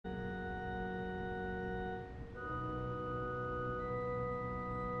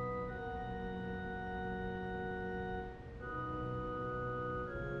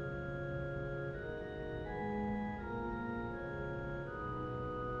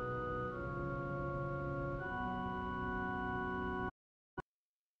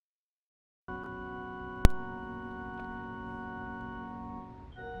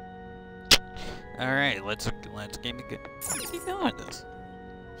Alright, let's keep it good. Keep going with this.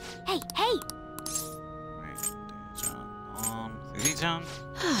 Hey, hey! Right, Suzy-chan?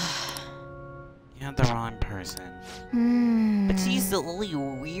 You have the wrong person. But she's the only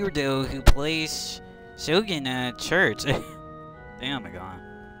weirdo who plays Shogun at church. Damn it, God.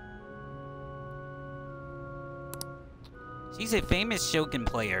 She's a famous Shogun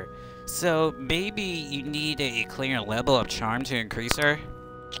player, so maybe you need a clear level of charm to increase her.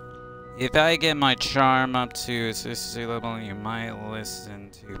 If I get my charm up to 60 level, you might listen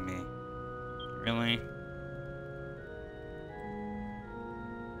to me. Really?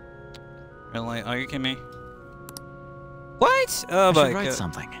 Really? Are you kidding me? What? Oh my God. Write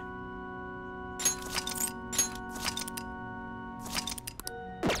something.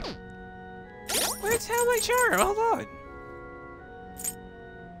 Where's how my charm? Hold on.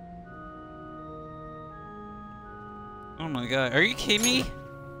 Oh my God. Are you kidding me?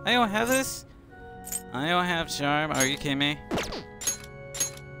 I don't have this? I don't have charm. Are you kidding me? What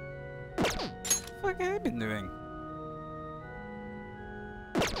the fuck have I been doing?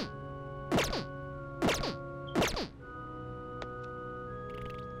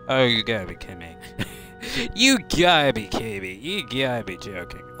 Oh, you gotta be kidding me. You gotta be kidding me. You gotta be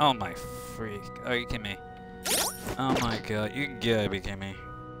joking. Oh my freak. Are you kidding me? Oh my God. You gotta be kidding me.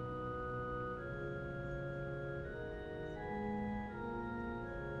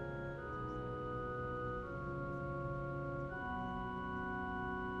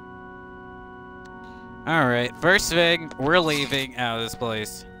 Alright, first thing, we're leaving out of this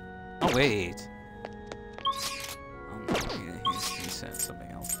place. Oh, wait. Oh, no, he said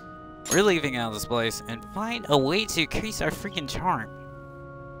something else. We're leaving out of this place and find a way to increase our freaking charm.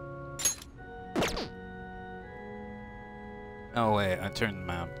 Oh, wait, I turned the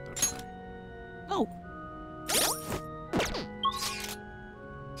map. Oh.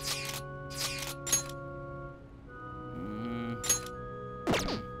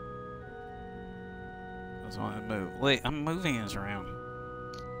 Wait, I'm moving this around.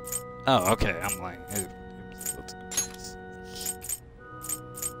 Oh, okay. I'm like, oops, let's do this.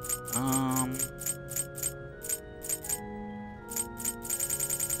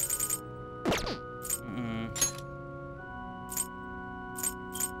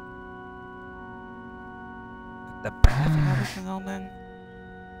 The path and everything on then?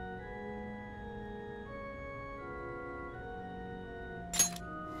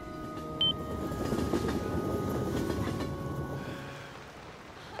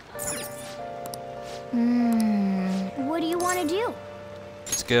 What do you want to do?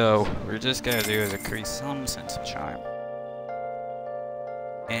 Let's go. We're just gonna do is increase some sense of charm.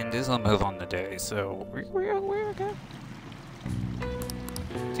 And this will move on the day, so we're okay.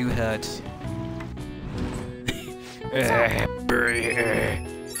 Two heads.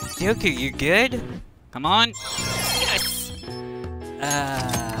 Yoku, you good? Come on. Yes!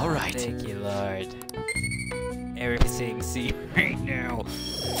 Alright. Thank you, Lord. Everything see right now.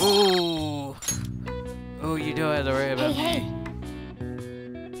 Ooh. Oh, you don't have to worry about me.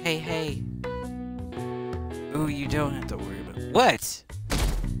 Hey, hey. Oh, you don't have to worry about me. What?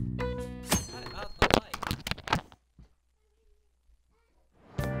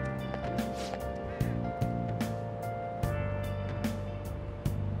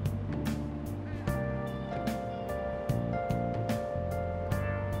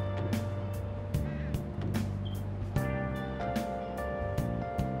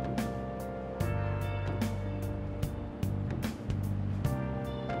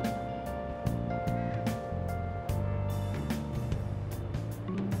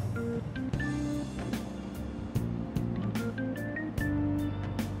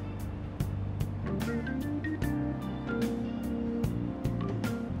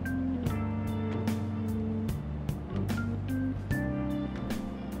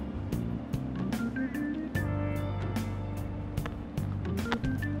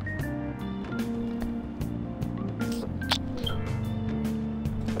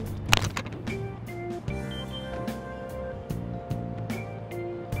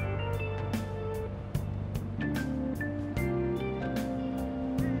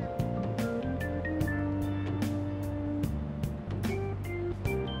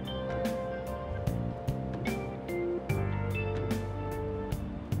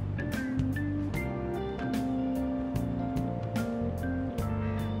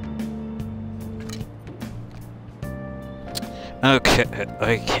 Okay,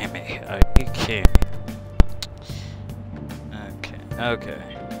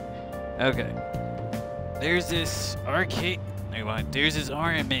 okay. There's this arcade. There's this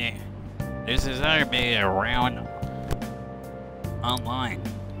army. There's this army around online.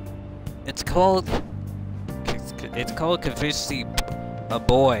 It's called It's called Convincing a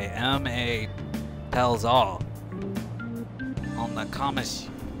Boy. M.A. tells all. On the comments.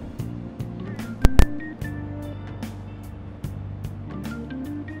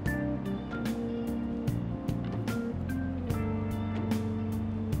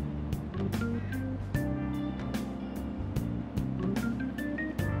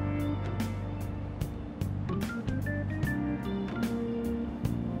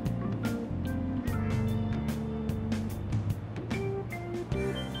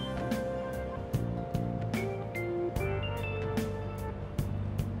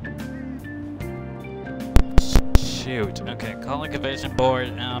 Shoot. Okay, calling convention board.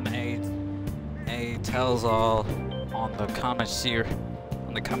 A tells all on the comic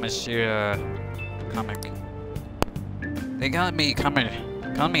comic. They got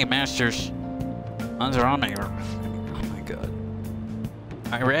me masters under on me. Oh my god.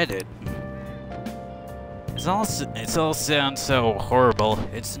 I read it. It's all sounds so horrible.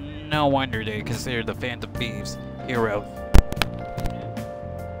 It's no wonder they consider the Phantom Thieves hero.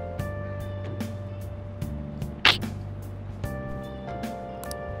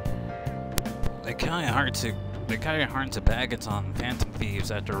 They're kinda hard to package on Phantom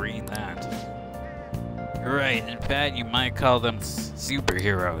Thieves after reading that. Right, in fact, you might call them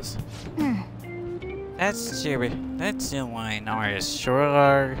superheroes. That's the line artists sure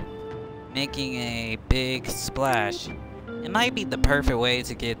are making a big splash. It might be the perfect way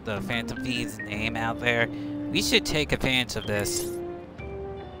to get the Phantom Thieves name out there. We should take advantage of this.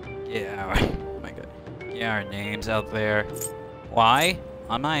 Get our names out there. Why?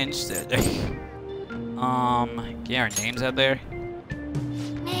 I'm not interested. Get our names out there.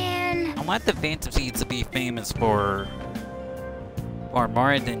 Man. I want the Phantom Thieves to be famous for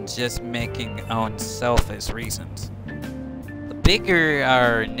more than just making own selfish reasons. The bigger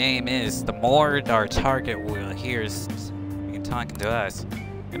our name is, the more our target will hear talking to us.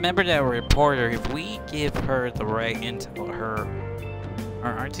 Remember that reporter, if we give her the right intel,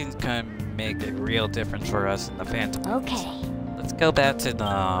 our teams can make a real difference for us in the Phantom Thieves. Okay. Let's go back to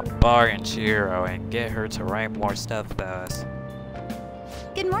the bar in Chiro and get her to write more stuff about us.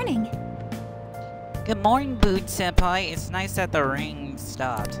 Good morning. Good morning, Boot Senpai. It's nice that the rain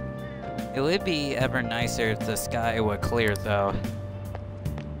stopped. It would be ever nicer if the sky would clear, though.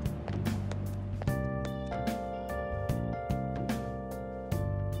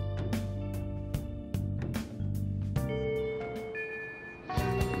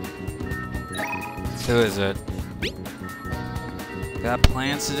 Who is it? Got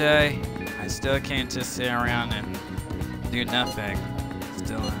plans today? I still can't just sit around and do nothing.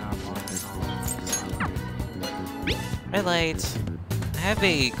 Still red lights. I have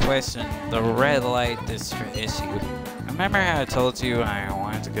a question. The red light district issue. Remember how I told you I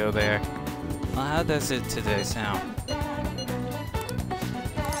wanted to go there? Well, how does it today sound?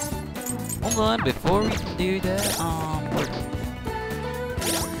 Hold on, before we can do that,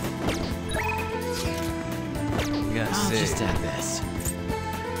 we gotta I'll see. just add this.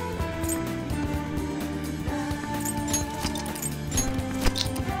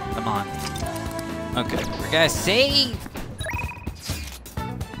 Come on. Okay, we gotta save!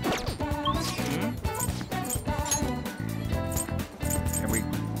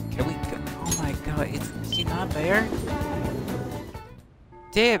 Can we go? Oh my god, is she not there?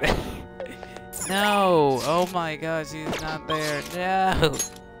 Damn it! No! Oh my god, she's not there. No!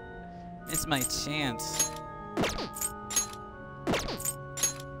 It's my chance.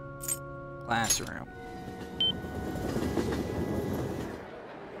 Classroom.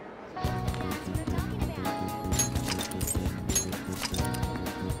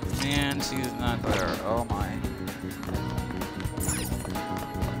 Man, she's not there. Oh my.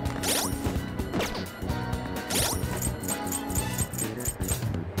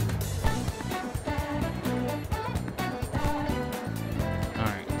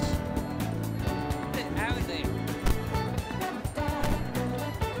 Alright. Get out of there.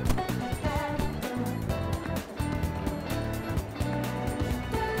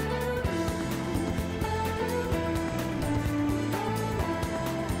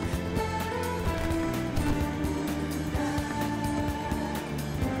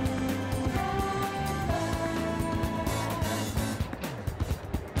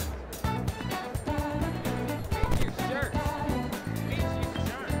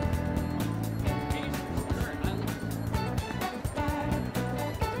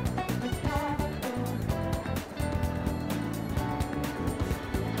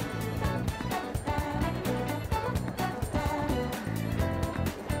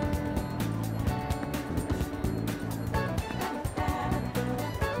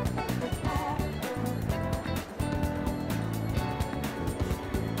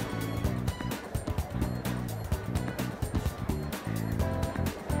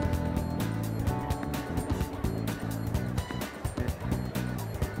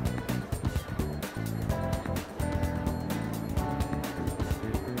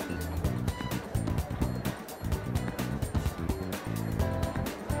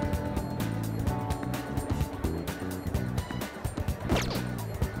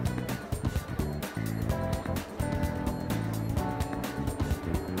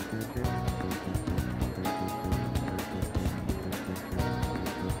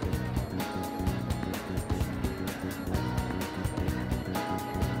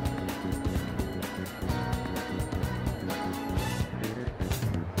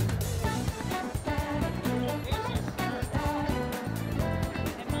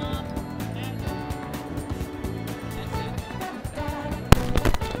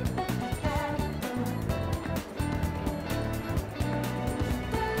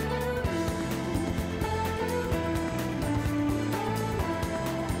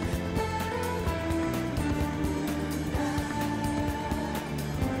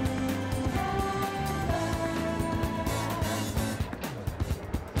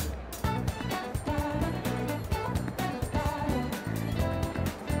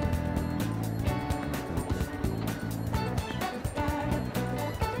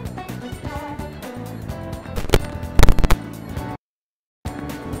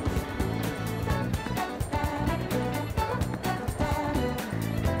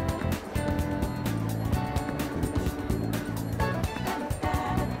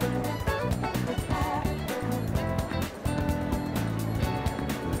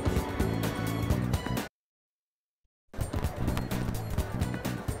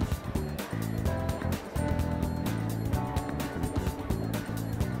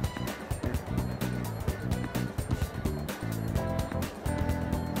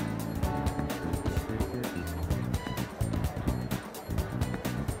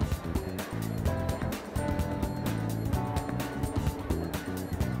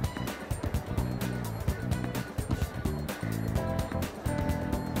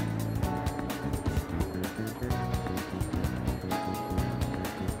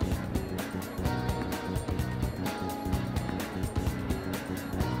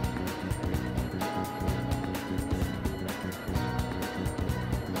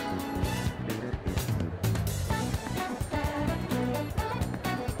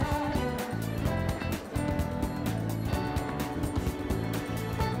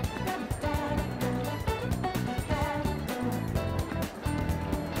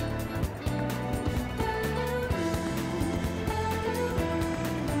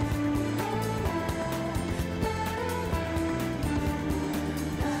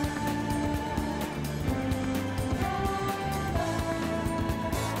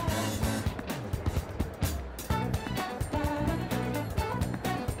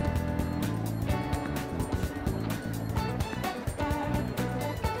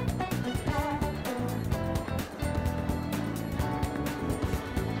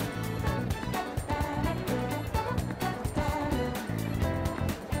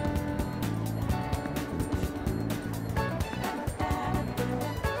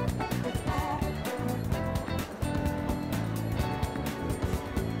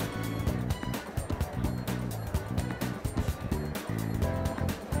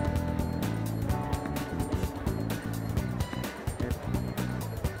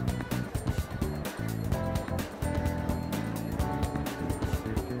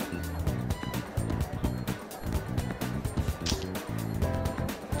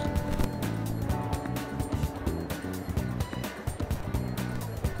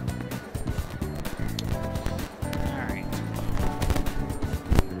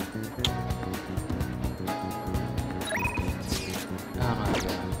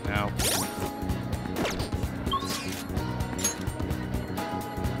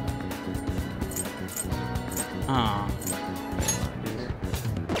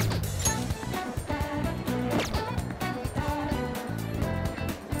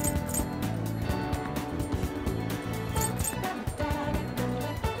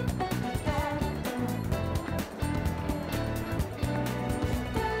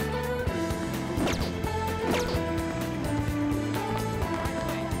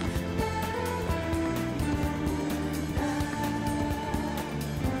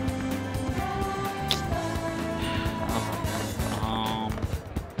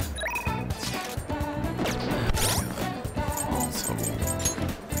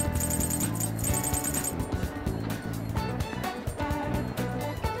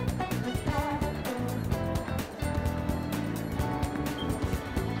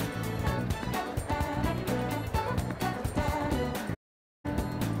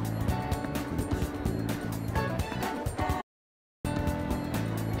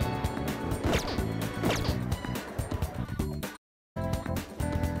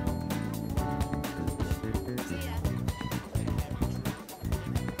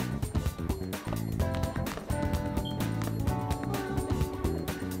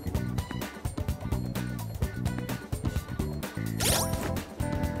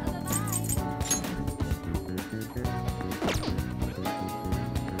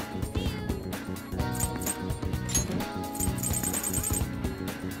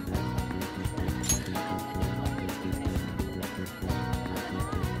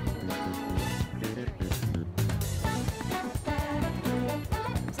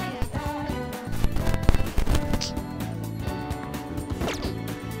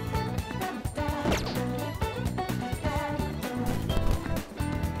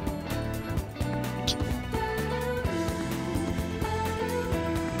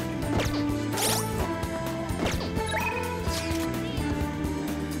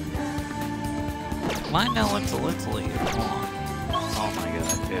 Why no? Let's leave. Come on. Oh my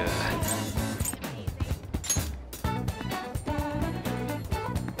god, yeah.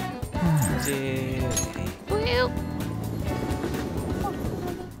 Well.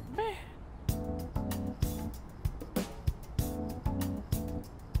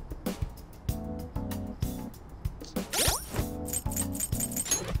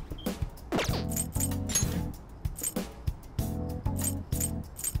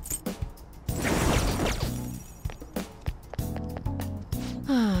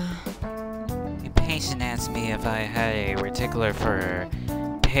 The patient asked me if I had a reticular for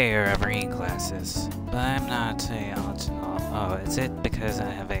a pair of reading glasses, but I'm not a oh, is it because I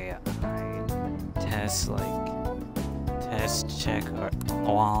have a eye test, like test check or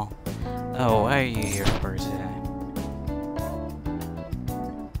wall? Oh, what are you here for today?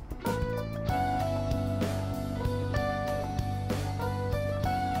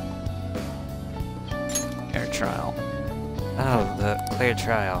 Air trial. Oh, the clear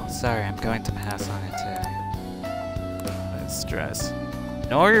trial. Sorry, I'm going to pass on it today. That's stress.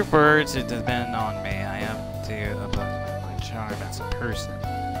 In order for it to depend on me, I have to above my charm as a person.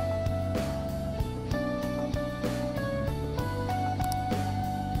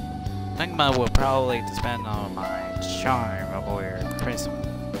 Sigma will probably depend on my charm or charisma.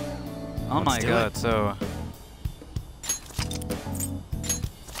 Oh my god, so...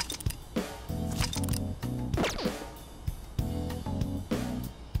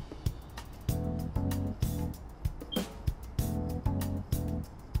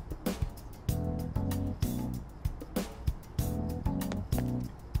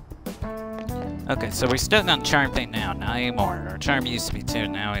 Okay, so we're stuck on charm thing now, not anymore. Our charm used to be 2,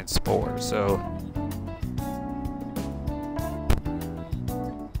 now it's 4, so...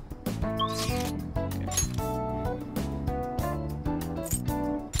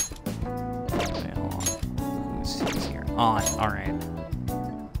 Okay, hold on. Who's here? On, alright.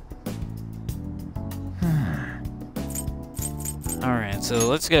 Alright, so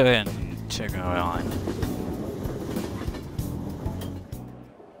let's go ahead and check it on.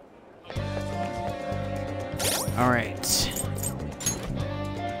 Alright.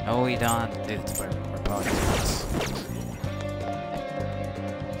 No, we don't do this for podcasts.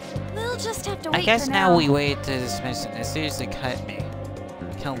 We'll just have to wait. I guess for now we wait to dismiss it. It seriously kills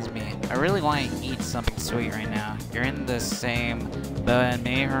me. I really want to eat something sweet right now. You're in the same boat as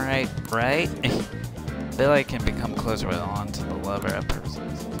me, right? Right? I feel like I can become closer with on to the lover of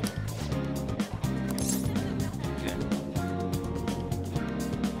persons.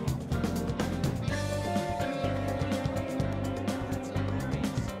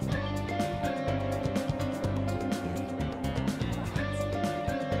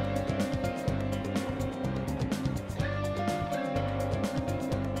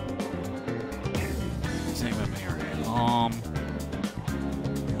 Same with me, right?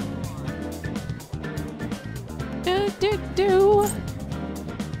 Do.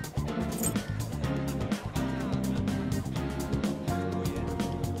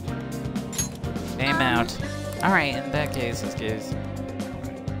 Name out. Alright, in that case, it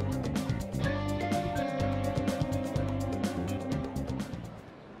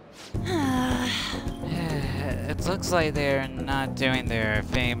looks like they're not doing their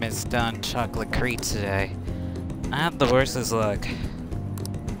famous done chocolate crete today. I have the worstest luck.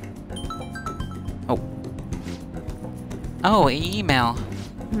 Oh, an email.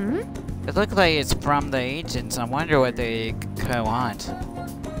 It looks like it's from the agents. I wonder what they could want.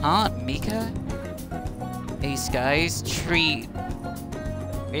 Huh, Mika? A Sky's treat.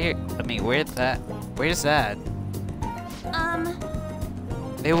 Where's that?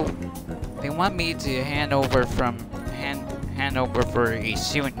 They want me to hand over for a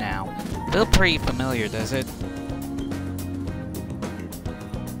shoot now. Feel pretty familiar, does it?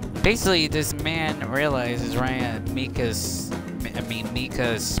 Basically, this man realizes running at Mika's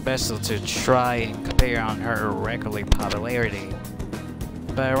special to try and compare on her regular popularity.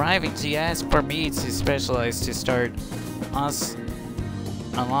 But arriving, she asked for me to specialize to start us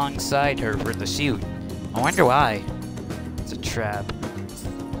alongside her for the shoot. I wonder why. It's a trap.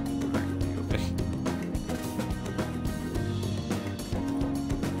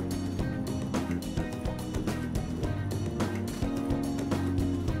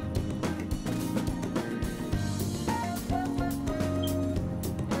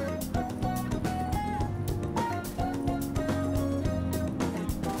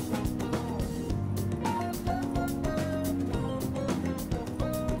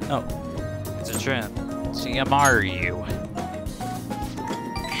 Oh, it's a trip. CMRU.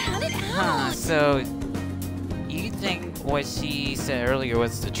 Cut it Huh, out. so you think what she said earlier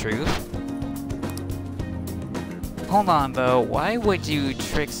was the truth? Hold on though, why would you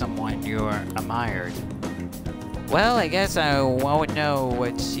trick someone you admired? Well, I guess I won't know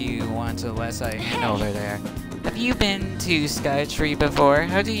what you want unless I hand over there. Have you been to Skytree before?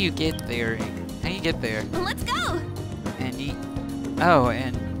 How do you get there? How do you get there? Let's go! And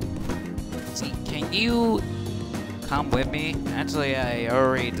see, can you come with me? Actually, I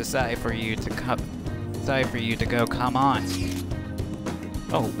already decided for you to go. Come on.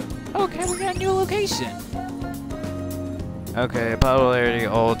 Oh, okay, we got a new location. Okay, popularity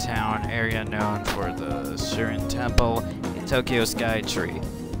Old Town area known for the Shurin Temple in Tokyo Skytree.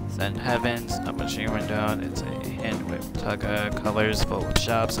 Then Heavens, up machine window, it's a hint with Tuga colors full of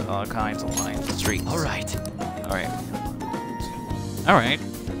shops and all kinds of lines and streets. Alright. Alright.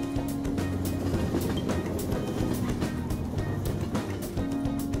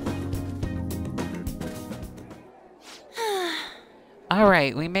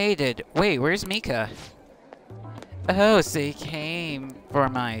 Alright, we made it. Wait, where's Mika? Oh, so you came for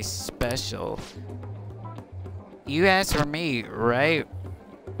my special. You asked for me, right?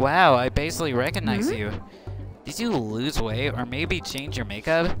 Wow, I basically recognize you. Did you lose weight or maybe change your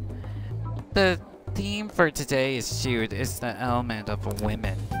makeup? The theme for today's shoot is the element of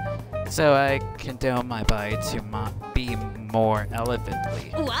women. So I condone my body to be more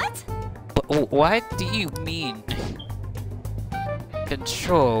elegantly. What? What do you mean?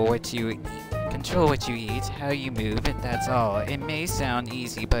 Control what you eat, how you move, and that's all. It may sound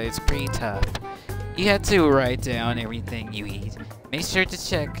easy, but it's pretty tough. You have to write down everything you eat. Make sure to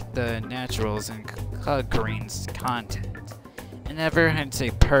check the naturals and Greens content. And never hunt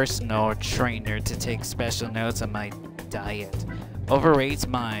a personal trainer to take special notes on my diet. Overrate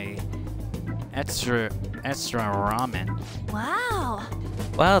my extra ramen. Wow.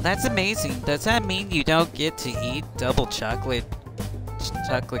 Wow, that's amazing. Does that mean you don't get to eat double chocolate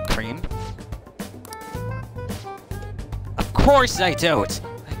cream? Of course I don't!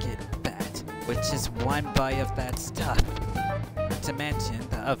 I get fat with just one bite of that stuff. Not to mention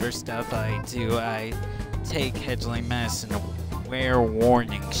the other stuff I do. I take headline medicine, wear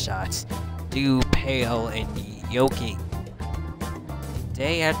warning shots, do pale and yogi.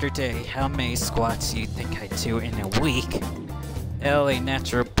 Day after day, how many squats do you think I do in a week? A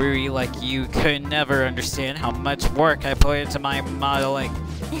natural brewery like you could never understand how much work I put into my modeling.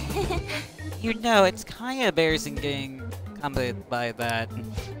 You know, it's kind of embarrassing getting complimented by that.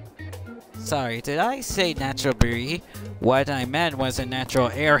 Sorry, did I say natural brewery? What I meant was a natural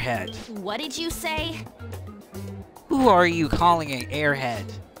airhead. What did you say? Who are you calling an airhead?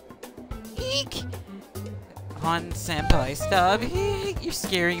 Eek! On senpai, stop. Eek, you're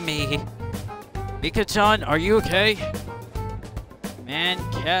scaring me. Mika-chan, are you okay?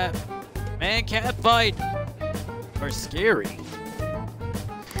 Man-cat fight! Or scary.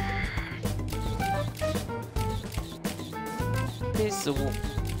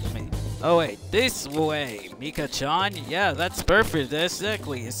 This way, Mika-chan. Yeah, that's perfect. That's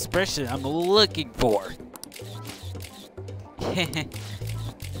exactly the expression I'm looking for.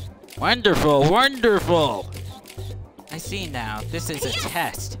 Wonderful! I see now. This is a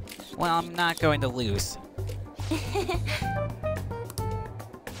test. Well, I'm not going to lose.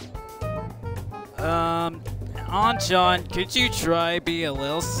 An-chan, could you try be a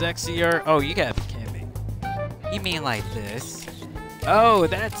little sexier? Oh, you gotta be kidding me. You mean like this? Oh,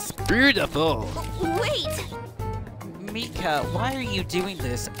 that's beautiful! Wait! Mika, why are you doing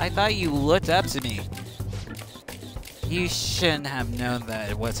this? I thought you looked up to me. You shouldn't have known that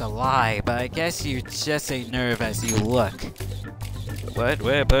it was a lie, but I guess you're just as nerve as you look. What?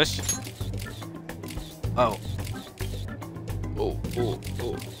 Where, Bush? Oh.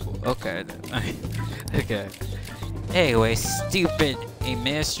 Okay. Okay. Anyway, stupid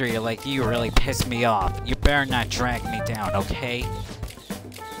administrator like you really pissed me off. You better not drag me down, okay?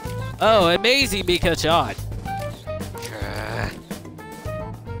 Oh, amazing, Mika-chan.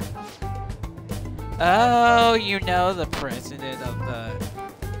 Oh, you know the president of the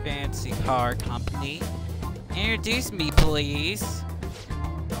fancy car company. Introduce me, please.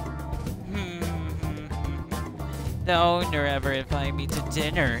 Don't ever invite me to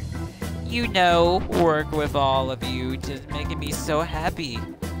dinner. You know, work with all of you, just making me so happy.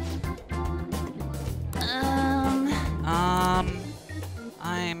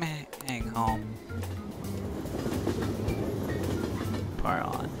 I'm heading home.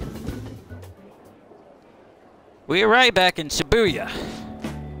 Pardon. We're right back in Shibuya.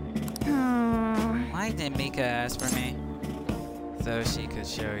 Why didn't Mika ask for me? So she could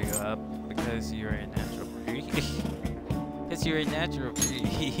show you up because you're a natural breed. Because you're a natural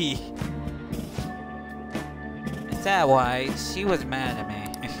breed. Is that why? She was mad at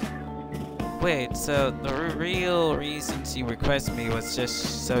me. Wait, so the real reason she requested me was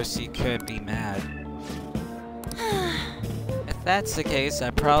just so she could be mad. If that's the case,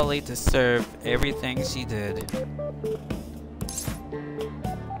 I probably deserve everything she did.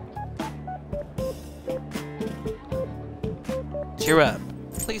 Cheer up.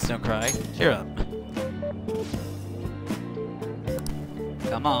 Please don't cry. Cheer up.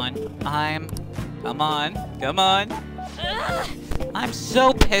 Come on. Come on. Come on. I'm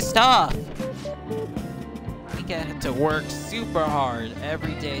so pissed off. Mika had to work super hard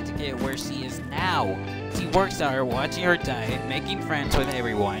every day to get where she is now. She works hard watching her diet, making friends with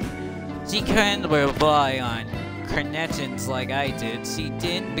everyone. She couldn't rely on connections like I did. She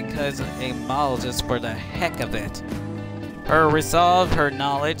did because a model just for the heck of it. Her resolve, her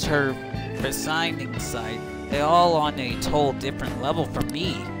knowledge, her resigning side, they all on a total different level from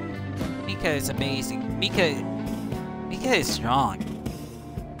me. Mika is amazing. Mika is strong.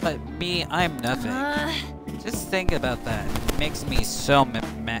 But me, I'm nothing. Just think about that. It makes me so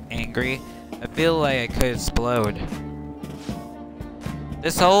angry. I feel like I could explode.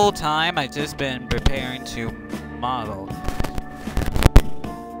 This whole time, I've just been preparing to model.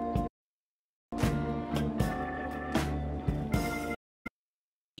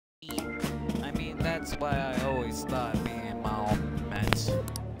 I mean, that's why I always thought being a model meant.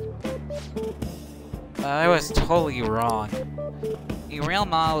 But I was totally wrong. The real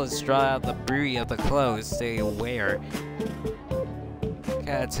models draw out the beauty of the clothes they wear.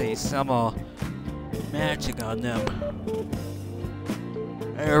 Gotta say, some magic on them.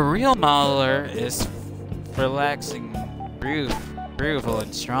 A real modeler is relaxing, beautiful,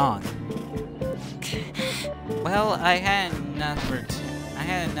 and strong. Well, I had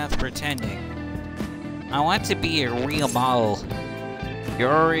enough pretending. I want to be a real model. You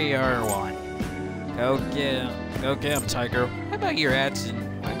already are one. Go get him, Tiger. What about your action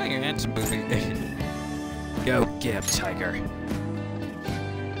movie? Go get him, Tiger.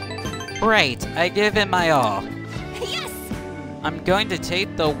 Right, I give it my all. Yes! I'm going to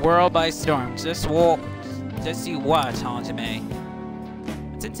take the world by storm. Just you watch, Hajime.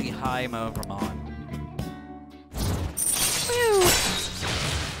 Since he high mode from on.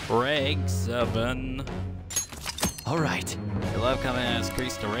 Rank 7. Alright. Your love coming has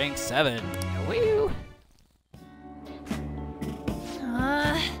increased to rank 7. Woo!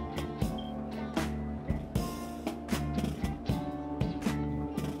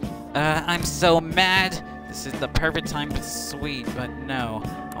 I'm so mad. This is the perfect time to sweet, but no,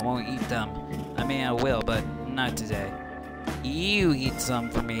 I won't eat them. I mean, I will, but not today. You eat some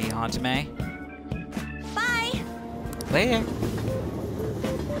for me, Hajime. Bye! Later.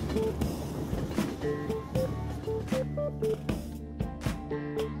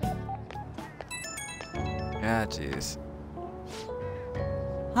 Ah, jeez.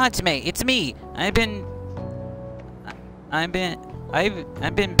 Hajime, it's me. I've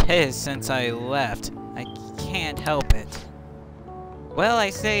been pissed since I left. I can't help it. Well, I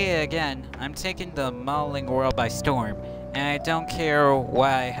say it again. I'm taking the modeling world by storm, and I don't care what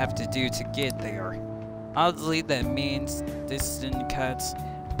I have to do to get there. Obviously, that means distant cuts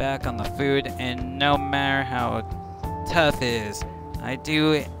back on the food, and no matter how tough it is, I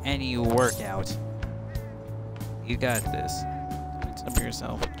do any workout. You got this. It's up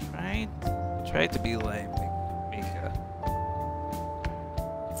yourself. Try to be like Mika.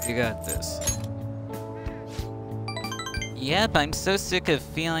 You got this. Yep, I'm so sick of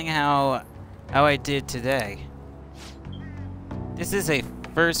feeling how I did today. This is a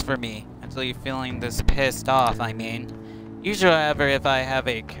first for me. Actually feeling this pissed off, I mean. Usually, however, if I have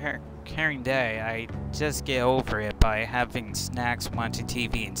a caring day, I just get over it by having snacks, watching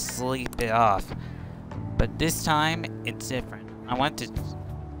TV, and sleep it off. But this time, it's different. I want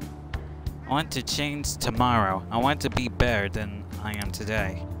to change tomorrow. I want to be better than I am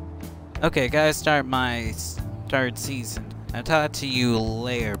today. Okay, gotta start my third season. I'll talk to you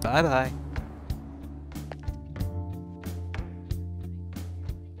later. Bye-bye.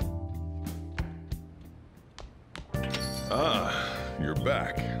 Ah, you're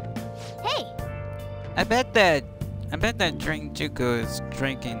back. Hey! I bet that Juku is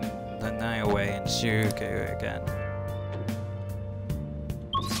drinking the night away in Shuku again.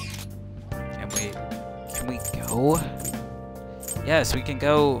 Can we go? Yes, we can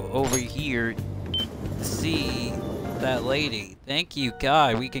go over here to see that lady. Thank you,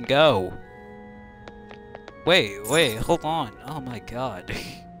 God, we can go. Wait, hold on. Oh my God.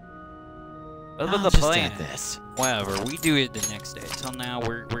 What about the plan? This. Whatever, we do it the next day. Till now,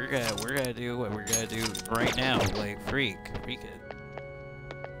 we're gonna do what we're gonna do right now. Like, freak it.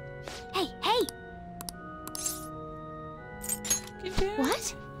 Hey!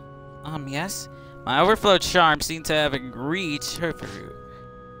 What? Yes? My overflow charm seems to have reached Herfuru.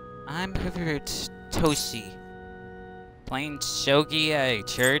 I'm Herfuru Toshi. Playing shogi at a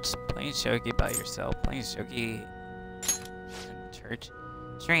church? Playing shogi by yourself? Playing shogi in church?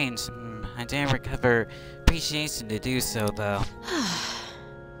 Strange. I didn't recover appreciation to do so, though.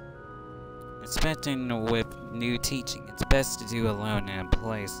 Expecting with new teaching, it's best to do alone in a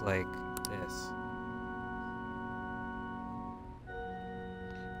place like this.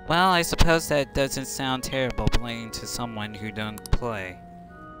 Well, I suppose that doesn't sound terrible, playing to someone who don't play.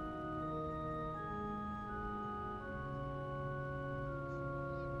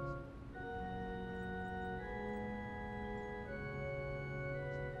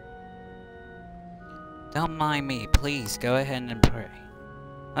 Don't mind me, please go ahead and pray.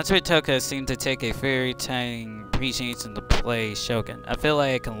 Natsutoka seemed to take a very tiny appreciation to play Shogun. I feel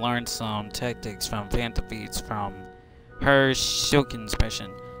like I can learn some tactics from Phantom Beats from her Shogun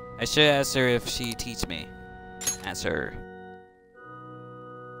expression. I should ask her if she teach me. Ask her.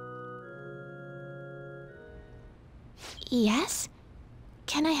 Yes?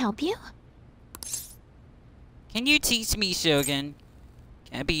 Can I help you? Can you teach me Shogun?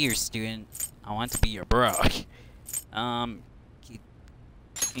 Can I be your student? I want to be your bro. Can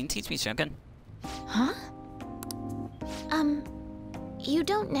you teach me Shogun? Huh? You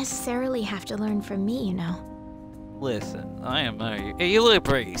don't necessarily have to learn from me, you know. Listen, I am Hey, you look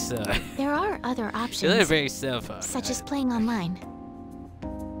pretty, so. There are other You look options, very self-aware. such as playing online.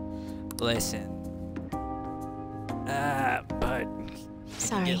 Listen. But.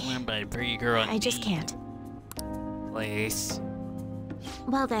 Sorry, Get learned by a pretty girl. I just indeed. can't. Please.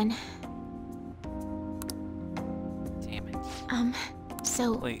 Well then, Damn it.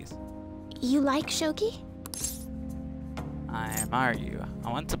 so Please. you like shogi? I admire you.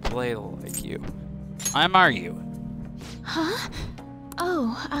 I want to play like you. I admire you. Huh?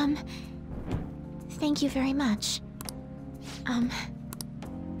 Oh, thank you very much.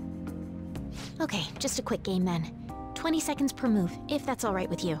 Okay, just a quick game then. 20 seconds per move, if that's alright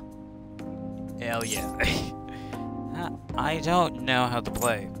with you. Hell yeah. I don't know how to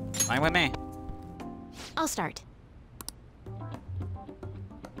play. Play with me. I'll start.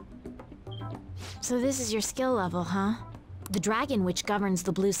 So this is your skill level, huh? The dragon which governs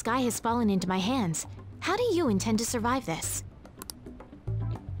the blue sky has fallen into my hands. How do you intend to survive this?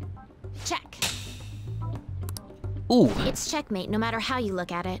 Check. Ooh. It's checkmate no matter how you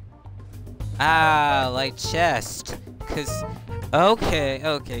look at it. Ah, like chest. Cause, okay,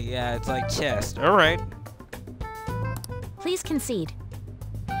 yeah, it's like chest. Alright. Please concede.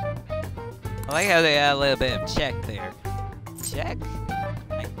 I like how they add a little bit of check there. Check?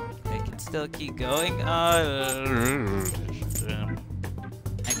 I can still keep going? I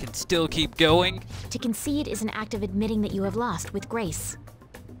can still keep going? To concede is an act of admitting that you have lost with grace.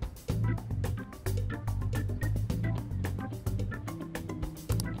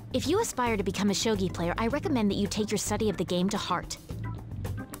 If you aspire to become a shogi player, I recommend that you take your study of the game to heart.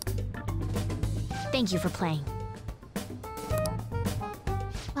 Thank you for playing.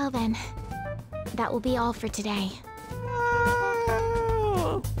 Well then, that will be all for today.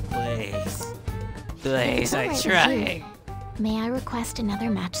 Oh, please. Please, I It's all right with try. May I request another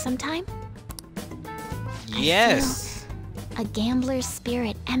match sometime? Yes. A gambler's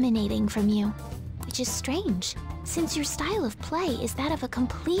spirit emanating from you, which is strange, since your style of play is that of a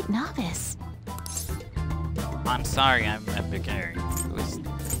complete novice. I'm sorry, I'm a beginner. Who is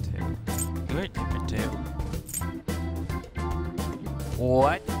different too? You're different too.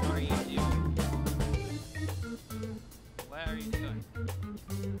 What are you doing? What are you doing?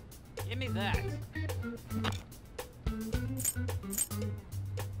 Give me that.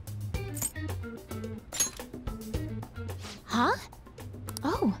 Huh?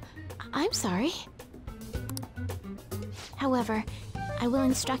 Oh, I'm sorry. However, I will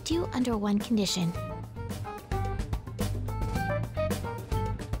instruct you under one condition.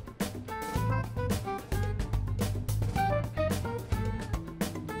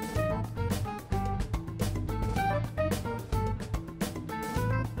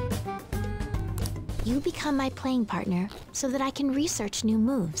 You become my playing partner so that I can research new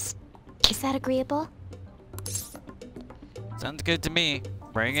moves. Is that agreeable? Sounds good to me.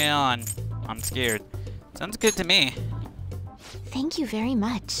 Bring it on. I'm scared. Sounds good to me. Thank you very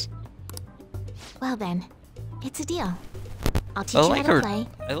much. Well then, it's a deal. I'll teach I you like how her. to play,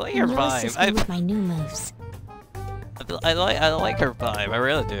 I like and her you'll vibe. assist me with my new moves. I like her vibe. I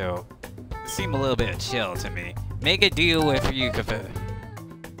really do. You seem a little bit chill to me. Make a deal with Yukafu.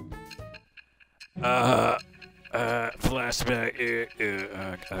 Flashback.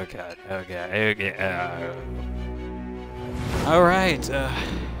 Oh god. Okay. All right.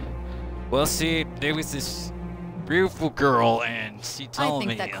 Well, see, there was this beautiful girl, and she I told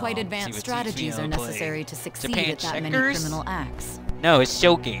me think that quite she advanced would teach me strategies how are to play necessary to succeed Japan at that many checkers? criminal acts. No, it's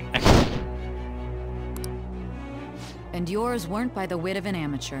choking. And yours weren't by the wit of an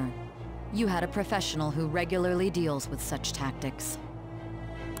amateur. You had a professional who regularly deals with such tactics.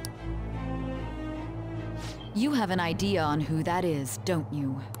 You have an idea on who that is, don't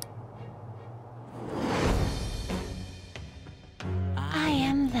you? I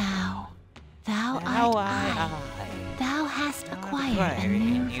am thou. Thou art I. Thou hast acquired a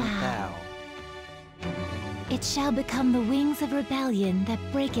new vow. It shall become the wings of rebellion that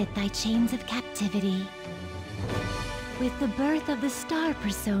breaketh thy chains of captivity. With the birth of the star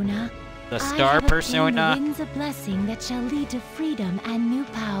persona, The I star have obtained persona? the winds of blessing that shall lead to freedom and new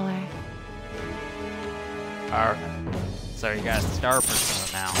power. So you got a star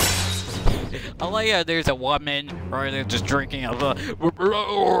persona now. I like how there's a woman, or they're just drinking a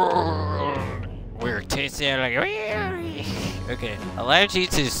weird taste out like. Okay, allows you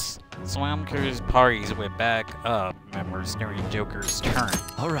to swim cruise parties with backup members during Joker's turn.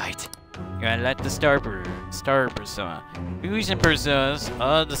 All right. You gotta let the star persona. Fusion personas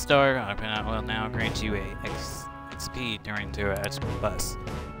of the star component will now grant you a XP during 2 plus.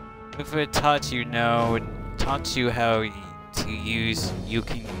 If it taught you how to use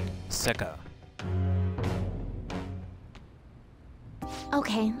Yukin Seka.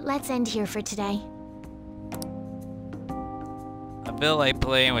 Okay, let's end here for today. I feel like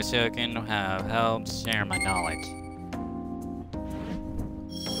playing with Shokin have helped share my knowledge.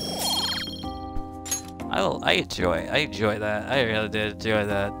 I enjoy that. I really did enjoy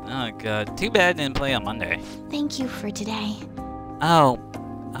that. Oh god, too bad I didn't play on Monday. Thank you for today. Oh,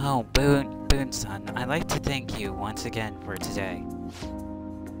 Boon-san, I'd like to thank you once again for today.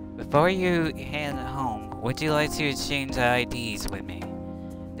 Before you head home, would you like to exchange IDs with me?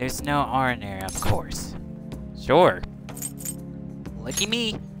 There's no R in there, of course. Sure. Lucky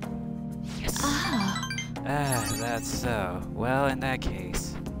me. Yes. Oh, That's so. Well, in that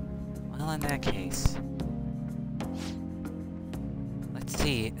case. Let's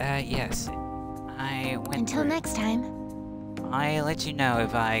see. Yes. I went until through. next time. I'll let you know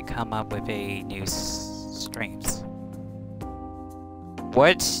if I come up with a new streams.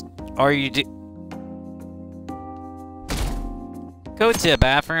 What are you Go to the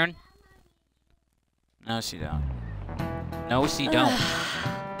bathroom. No, she don't. No, she don't.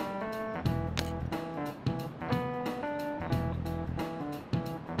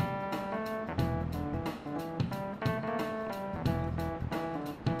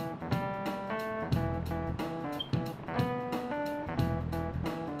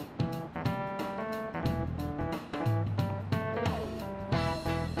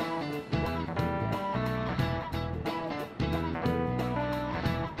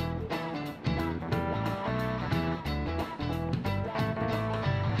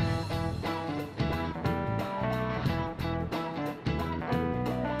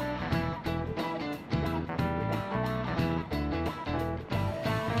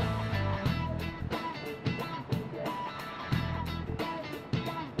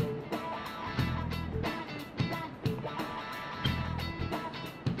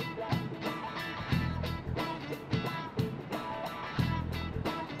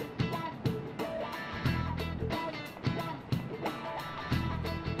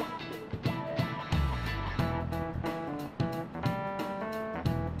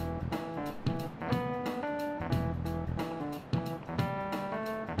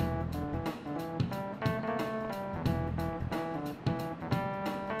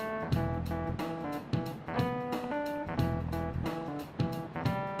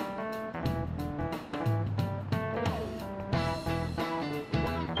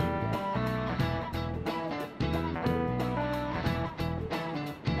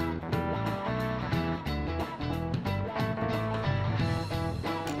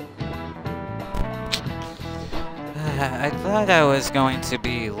 I thought I was going to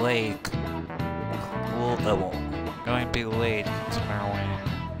be late. Going to be late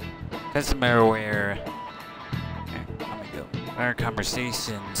customer our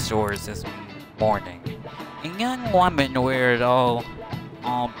conversation soars this morning. A young woman wears all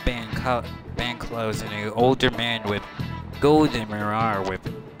band clothes and an older man with golden mirror with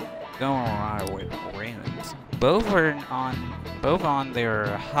rings. Both on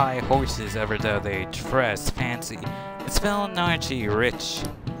their high horses, ever though they dress fancy. It's Velnachi rich.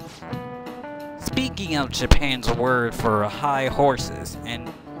 Speaking of Japan's word for high horses and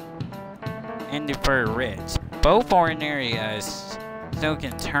for rich, both ordinary as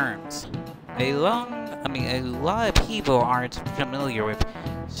Shokin terms. A lot of people aren't familiar with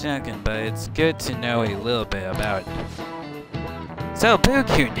Shocking, but it's good to know a little bit about it. So,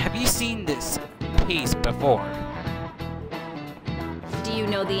 Boo-kun, have you seen this piece before? Do you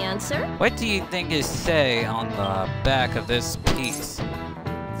know the answer? What do you think is say on the back of this piece?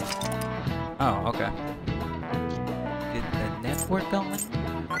 Oh, okay. Did the network on?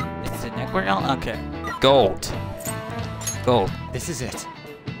 Is the network on? Okay. Gold. Gold. This is it.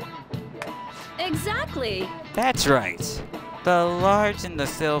 Exactly. That's right. The large and the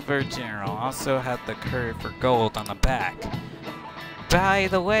silver general also have the curve for gold on the back. By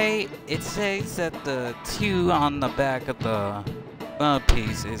the way, it says that the 2 on the back of the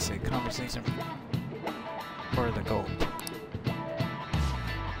piece is a conversation for the gold.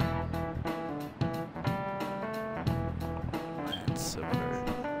 And silver.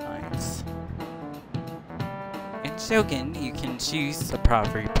 Nice. In Shogun, you can choose the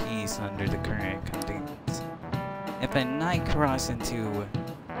proper piece under the current conditions. If a knight crosses into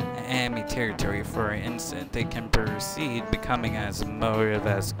enemy territory for an instant, they can proceed becoming as motive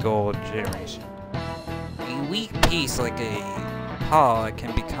as gold generation. A weak piece like a paw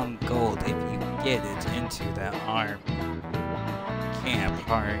can become gold if you get it into the arm. Camp,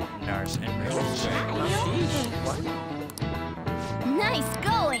 partners, and Nice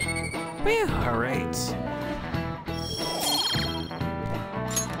going! Whew, alright.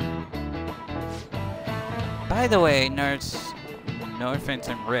 By the way, Northens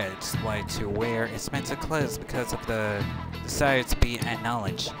and Reds like to wear expensive clothes because of the desire to be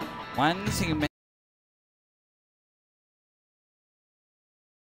acknowledged. Once you